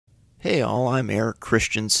Hey all, I'm Eric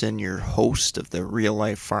Christensen, your host of the Real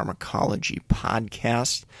Life Pharmacology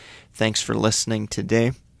podcast. Thanks for listening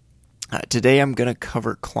today. Today I'm going to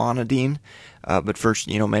cover clonidine, but first,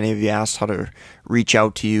 many of you asked how to reach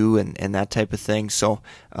out to you and that type of thing. So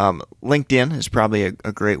LinkedIn is probably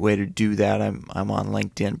a great way to do that. I'm on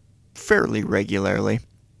LinkedIn fairly regularly.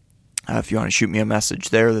 If you want to shoot me a message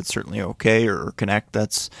there, that's certainly okay, or connect,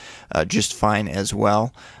 that's just fine as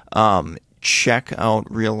well. Check out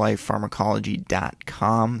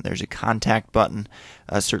reallifepharmacology.com. There's a contact button.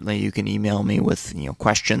 Certainly you can email me with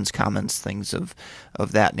questions, comments, things of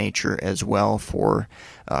that nature as well for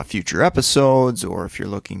future episodes, or if you're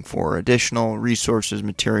looking for additional resources,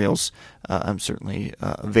 materials, I'm certainly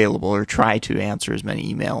available, or try to answer as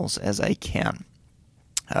many emails as I can.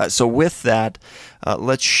 So with that,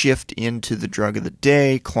 let's shift into the drug of the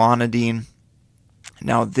day, clonidine.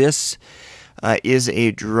 Now this is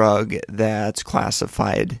a drug that's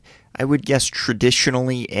classified, I would guess,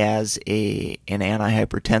 traditionally as an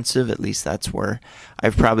antihypertensive. At least that's where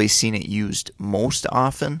I've probably seen it used most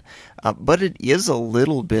often. But it is a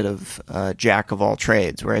little bit of jack of all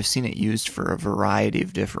trades, where I've seen it used for a variety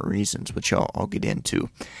of different reasons, which I'll get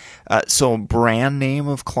into. So brand name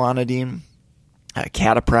of clonidine,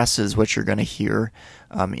 Catapress is what you're going to hear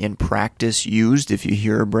in practice used. If you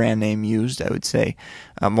hear a brand name used, I would say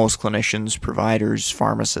most clinicians, providers,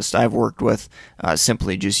 pharmacists I've worked with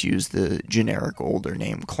simply just use the generic older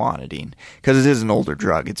name clonidine, because it is an older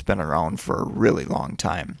drug. It's been around for a really long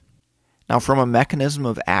time. Now, from a mechanism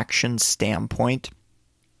of action standpoint,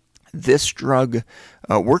 this drug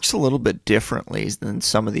works a little bit differently than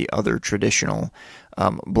some of the other traditional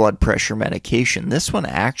blood pressure medication. This one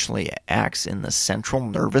actually acts in the central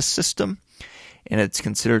nervous system, and it's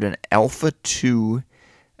considered an alpha-2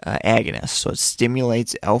 agonist. So it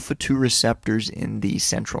stimulates alpha-2 receptors in the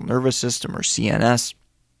central nervous system, or CNS.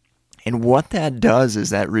 And what that does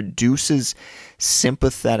is that reduces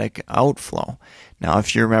sympathetic outflow. Now,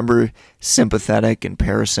 if you remember sympathetic and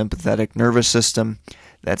parasympathetic nervous system,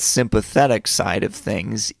 that sympathetic side of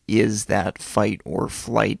things is that fight or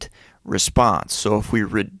flight response. So if we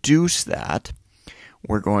reduce that,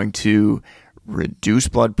 we're going to reduce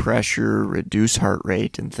blood pressure, reduce heart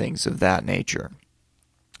rate, and things of that nature.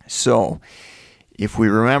 So if we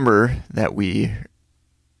remember that we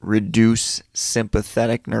reduce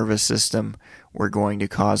sympathetic nervous system, we're going to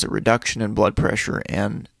cause a reduction in blood pressure,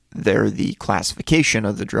 and there the classification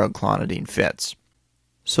of the drug clonidine fits.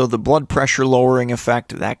 So the blood pressure lowering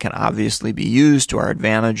effect, that can obviously be used to our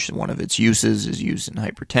advantage. One of its uses is used in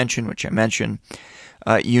hypertension, which I mentioned.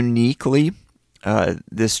 Uniquely,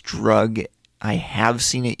 this drug, I have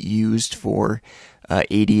seen it used for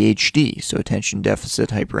ADHD, so attention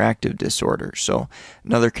deficit hyperactive disorder. So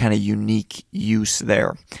another kind of unique use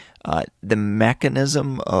there. The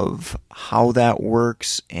mechanism of how that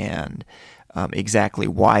works and exactly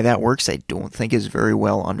why that works, I don't think is very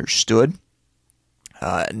well understood.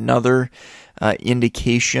 Another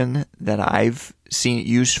indication that I've seen it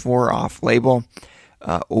used for off-label,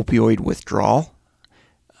 opioid withdrawal,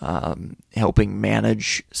 helping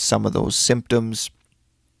manage some of those symptoms.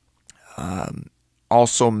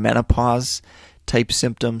 Also menopause type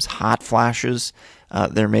symptoms, hot flashes.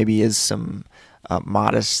 There maybe is some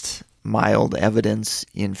modest, mild evidence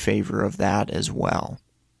in favor of that as well.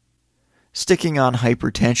 Sticking on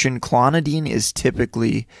hypertension, clonidine is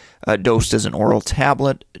typically dosed as an oral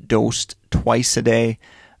tablet, dosed twice a day.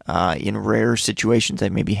 In rare situations, I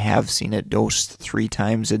maybe have seen it dosed 3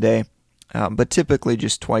 times a day, but typically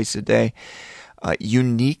just twice a day.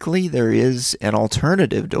 Uniquely, there is an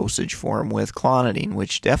alternative dosage form with clonidine,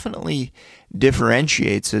 which definitely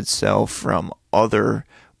differentiates itself from other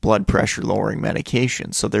blood pressure lowering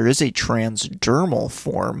medications. So there is a transdermal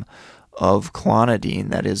form of clonidine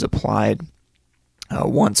that is applied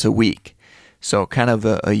once a week. So kind of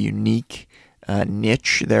a unique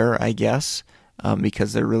niche there, I guess,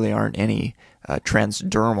 because there really aren't any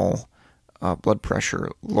transdermal blood pressure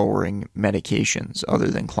lowering medications other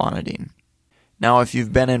than clonidine. Now, if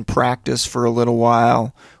you've been in practice for a little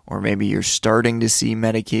while, or maybe you're starting to see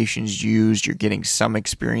medications used, you're getting some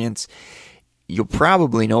experience, you'll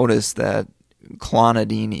probably notice that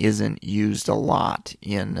clonidine isn't used a lot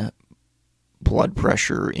in blood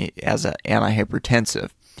pressure as an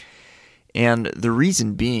antihypertensive. And the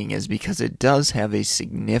reason being is because it does have a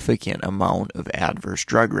significant amount of adverse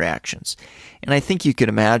drug reactions. And I think you could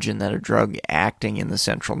imagine that a drug acting in the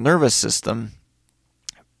central nervous system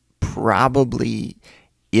probably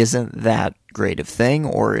isn't that great of thing,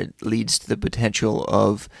 or it leads to the potential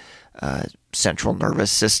of central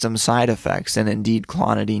nervous system side effects. And indeed,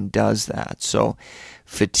 clonidine does that. So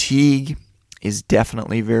fatigue, is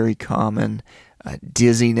definitely very common.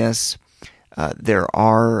 Dizziness. There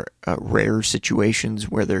are rare situations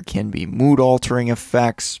where there can be mood-altering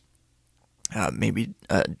effects, maybe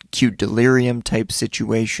acute delirium type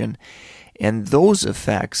situation, and those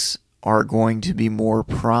effects are going to be more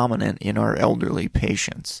prominent in our elderly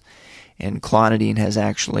patients. And clonidine has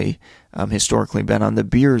actually historically been on the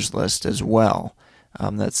Beers list as well.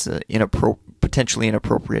 That's potentially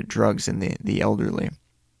inappropriate drugs in the elderly.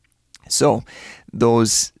 So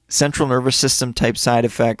those central nervous system type side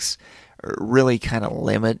effects really kind of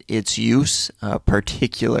limit its use,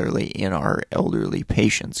 particularly in our elderly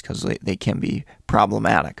patients, because they can be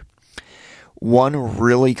problematic. One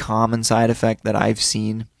really common side effect that I've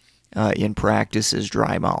seen in practice is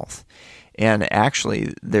dry mouth. And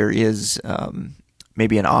actually, there is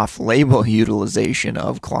maybe an off-label utilization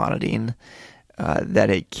of clonidine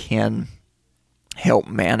that it can help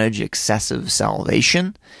manage excessive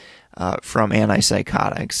salivation from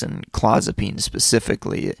antipsychotics, and clozapine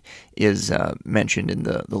specifically is mentioned in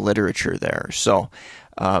the literature there. So,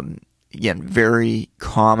 again, very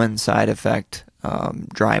common side effect,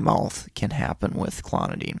 dry mouth can happen with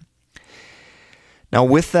clonidine. Now,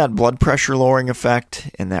 with that blood pressure lowering effect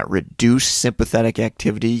and that reduced sympathetic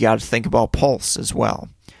activity, you got to think about pulse as well.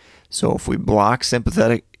 So if we block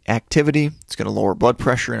sympathetic activity, it's going to lower blood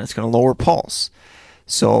pressure and it's going to lower pulse.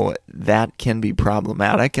 So that can be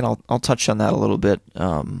problematic, and I'll touch on that a little bit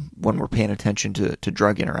when we're paying attention to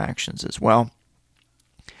drug interactions as well.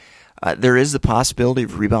 There is the possibility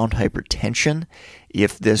of rebound hypertension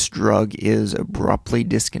if this drug is abruptly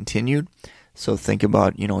discontinued. So think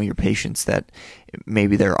about, your patients that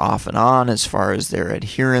maybe they're off and on as far as their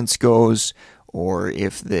adherence goes, or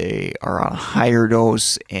if they are on a higher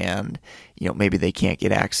dose and, maybe they can't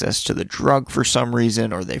get access to the drug for some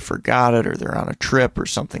reason, or they forgot it, or they're on a trip or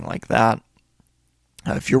something like that.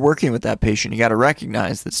 If you're working with that patient, you got to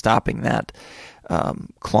recognize that stopping that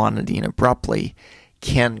clonidine abruptly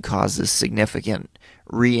can cause a significant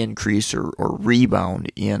re-increase or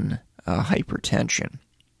rebound in hypertension.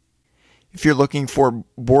 If you're looking for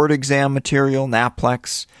board exam material,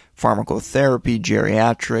 NAPLEX, pharmacotherapy,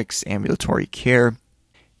 geriatrics, ambulatory care,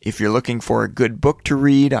 if you're looking for a good book to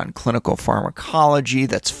read on clinical pharmacology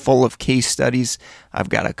that's full of case studies, I've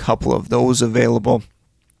got a couple of those available.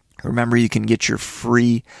 Remember, you can get your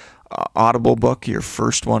free Audible book, your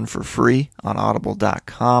first one for free on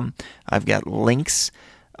audible.com. I've got links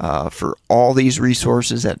for all these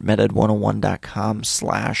resources at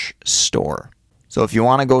meded101.com/store. So if you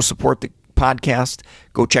want to go support the podcast,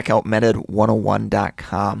 go check out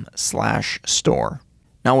meded101.com/store.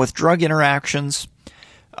 Now, with drug interactions,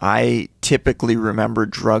 I typically remember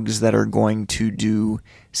drugs that are going to do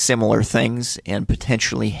similar things and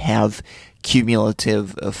potentially have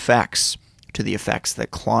cumulative effects to the effects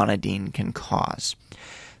that clonidine can cause.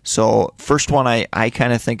 So first one I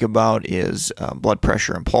kind of think about is blood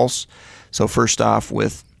pressure and pulse. So first off,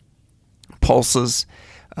 with pulses,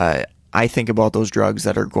 I think about those drugs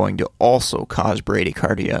that are going to also cause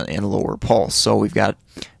bradycardia and lower pulse. So we've got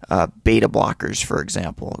beta blockers, for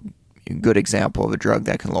example, a good example of a drug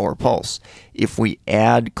that can lower pulse. If we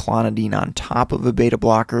add clonidine on top of a beta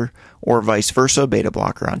blocker, or vice versa, beta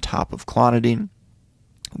blocker on top of clonidine,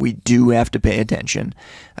 we do have to pay attention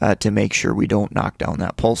to make sure we don't knock down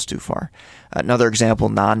that pulse too far. Another example,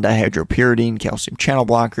 non-dihydropyridine, calcium channel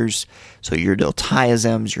blockers. So your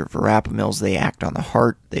diltiazems, your verapamils, they act on the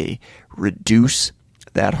heart. They reduce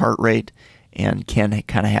that heart rate and can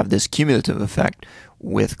kind of have this cumulative effect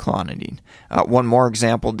with clonidine. One more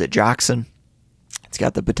example, digoxin. It's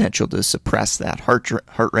got the potential to suppress that heart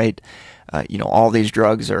rate. All these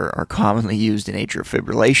drugs are commonly used in atrial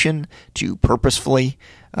fibrillation to purposefully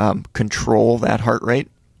control that heart rate.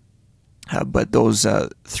 But those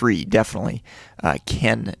three definitely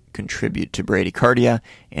can contribute to bradycardia,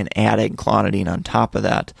 and adding clonidine on top of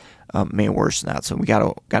that may worsen that. So we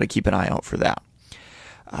got to keep an eye out for that.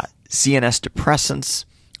 CNS depressants.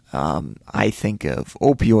 I think of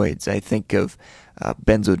opioids. I think of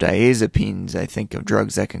benzodiazepines. I think of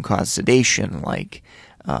drugs that can cause sedation, like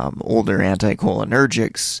older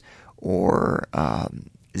anticholinergics, or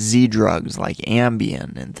Z drugs like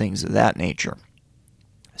Ambien and things of that nature.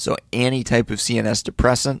 So any type of CNS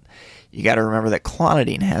depressant, you got to remember that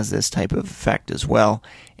clonidine has this type of effect as well,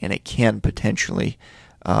 and it can potentially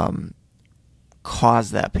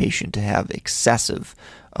cause that patient to have excessive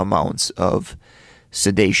amounts of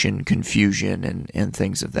sedation, confusion, and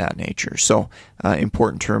things of that nature. So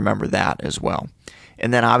important to remember that as well.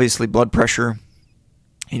 And then obviously blood pressure.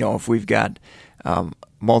 If we've got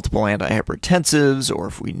multiple antihypertensives, or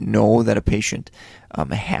if we know that a patient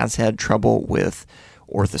has had trouble with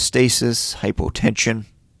orthostasis, hypotension,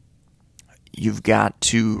 you've got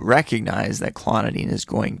to recognize that clonidine is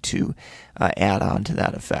going to add on to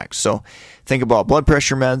that effect. So think about blood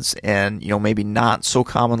pressure meds and, maybe not so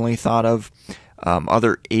commonly thought of.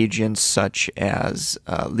 Other agents such as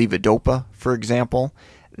levodopa, for example,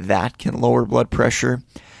 that can lower blood pressure.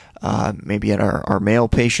 Maybe in our male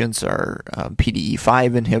patients are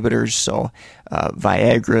PDE5 inhibitors, so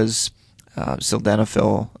Viagra's,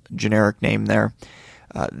 sildenafil, generic name there.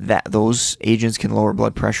 That those agents can lower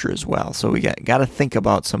blood pressure as well. So we got to think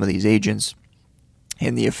about some of these agents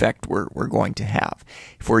and the effect we're going to have.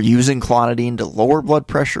 If we're using clonidine to lower blood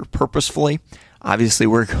pressure purposefully, obviously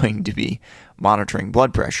we're going to be monitoring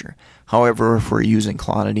blood pressure. However, if we're using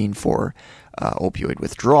clonidine for opioid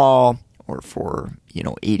withdrawal or for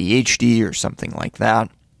ADHD or something like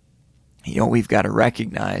that, we've got to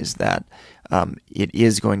recognize that it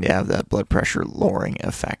is going to have that blood pressure lowering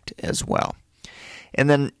effect as well. And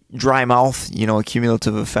then dry mouth, a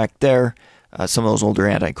cumulative effect there. Some of those older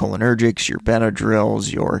anticholinergics, your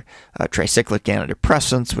Benadryls, your tricyclic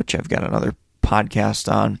antidepressants, which I've got another podcast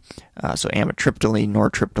on. So amitriptyline,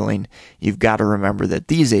 nortriptyline, you've got to remember that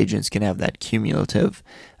these agents can have that cumulative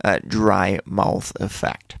dry mouth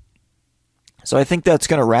effect. So I think that's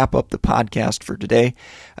going to wrap up the podcast for today.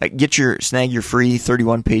 Snag your free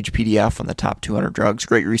 31-page PDF on the top 200 drugs.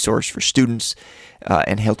 Great resource for students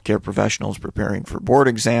and healthcare professionals preparing for board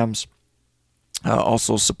exams.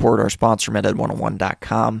 Also support our sponsor,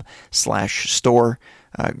 meded101.com/store.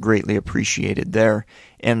 Greatly appreciated there.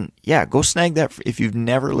 And yeah, go snag that. If you've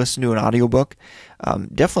never listened to an audiobook,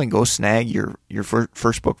 definitely go snag your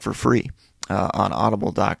first book for free. On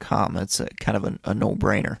audible.com. It's kind of a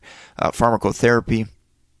no-brainer. Pharmacotherapy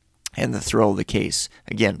and the thrill of the case.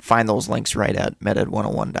 Again, find those links right at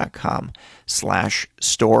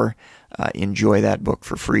meded101.com/store. Enjoy that book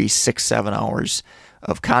for free. 6-7 hours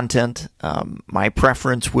of content. My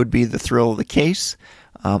preference would be the thrill of the case.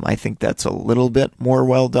 I think that's a little bit more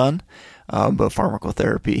well done. But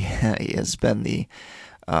pharmacotherapy has been the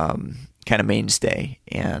kind of mainstay,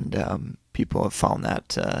 and people have found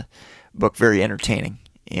that book very entertaining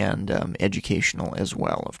and educational as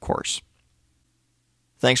well, of course.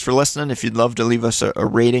 Thanks for listening. If you'd love to leave us a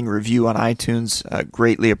rating, review on iTunes,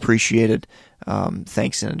 greatly appreciated.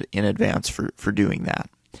 Thanks in advance for doing that.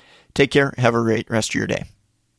 Take care. Have a great rest of your day.